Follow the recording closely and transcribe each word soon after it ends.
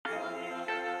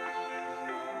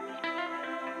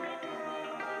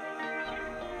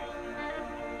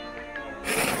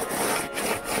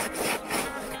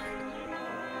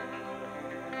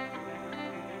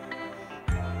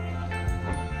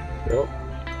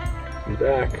He's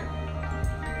back.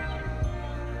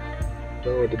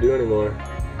 Don't know what to do anymore.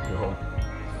 No.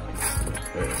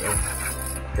 There you go.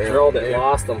 Drilled it,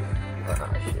 lost him.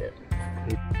 Ah, shit.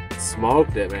 He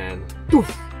smoked it, man.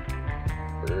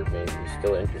 Bird, maybe he's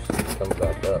still interested. He comes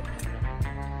back up.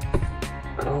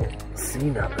 I don't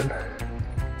see nothing.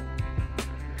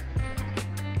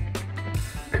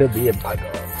 Could be a bug.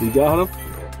 You got him?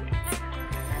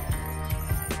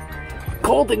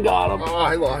 Colton got him. Oh,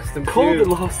 I lost him Colton too.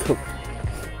 lost him.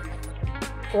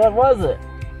 What was it?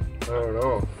 I don't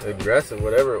know. Aggressive,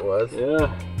 whatever it was.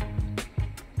 Yeah.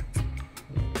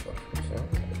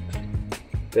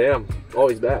 Damn. Oh,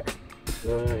 he's back.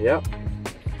 Yeah.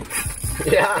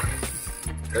 Yeah.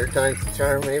 Third time's the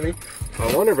charm, maybe?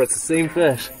 I wonder if it's the same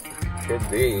fish.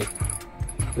 Could be.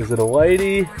 Is it a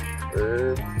whitey?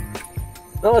 Herb.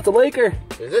 No, it's a Laker.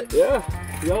 Is it? Yeah.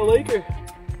 You got a Laker.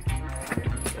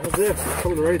 That's it. It's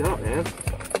coming right up, man.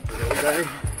 Okay.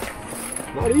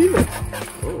 Not even.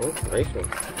 Oh, that's a nice one.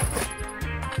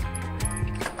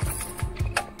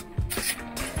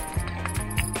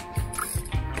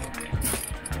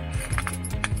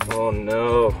 Oh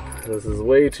no. This is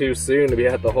way too soon to be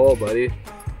at the hole, buddy.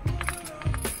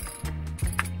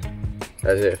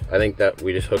 As if. I think that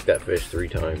we just hooked that fish 3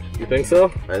 times. You think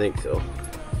so? I think so.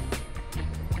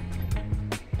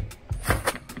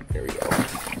 Here we go.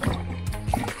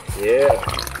 Yeah.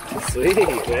 Sweet,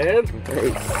 man.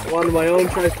 Nice. Wanted my own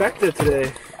trifecta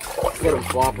today. Just let him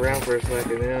flop around for a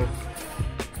second, yeah.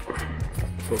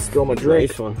 So spill my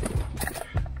drink. Nice one.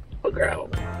 I'll grab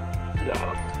him. Got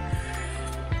him.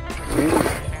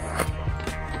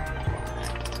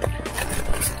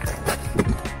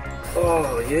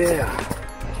 Oh yeah.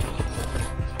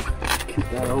 Keep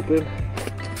that open.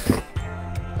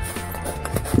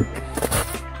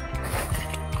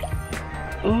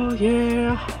 Oh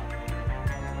yeah.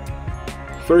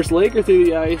 First Laker through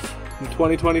the ice in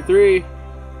 2023.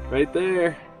 Right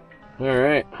there.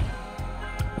 Alright.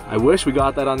 I wish we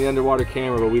got that on the underwater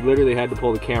camera, but we literally had to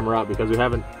pull the camera up because we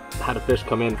haven't had a fish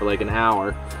come in for like an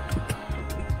hour.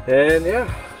 And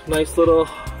yeah, nice little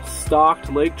stocked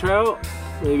lake trout.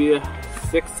 Maybe a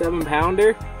 6-7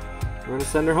 pounder. We're gonna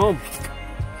send her home.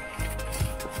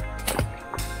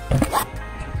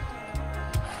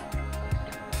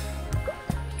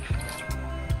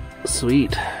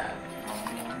 Sweet.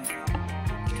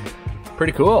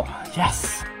 Pretty cool.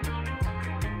 Yes.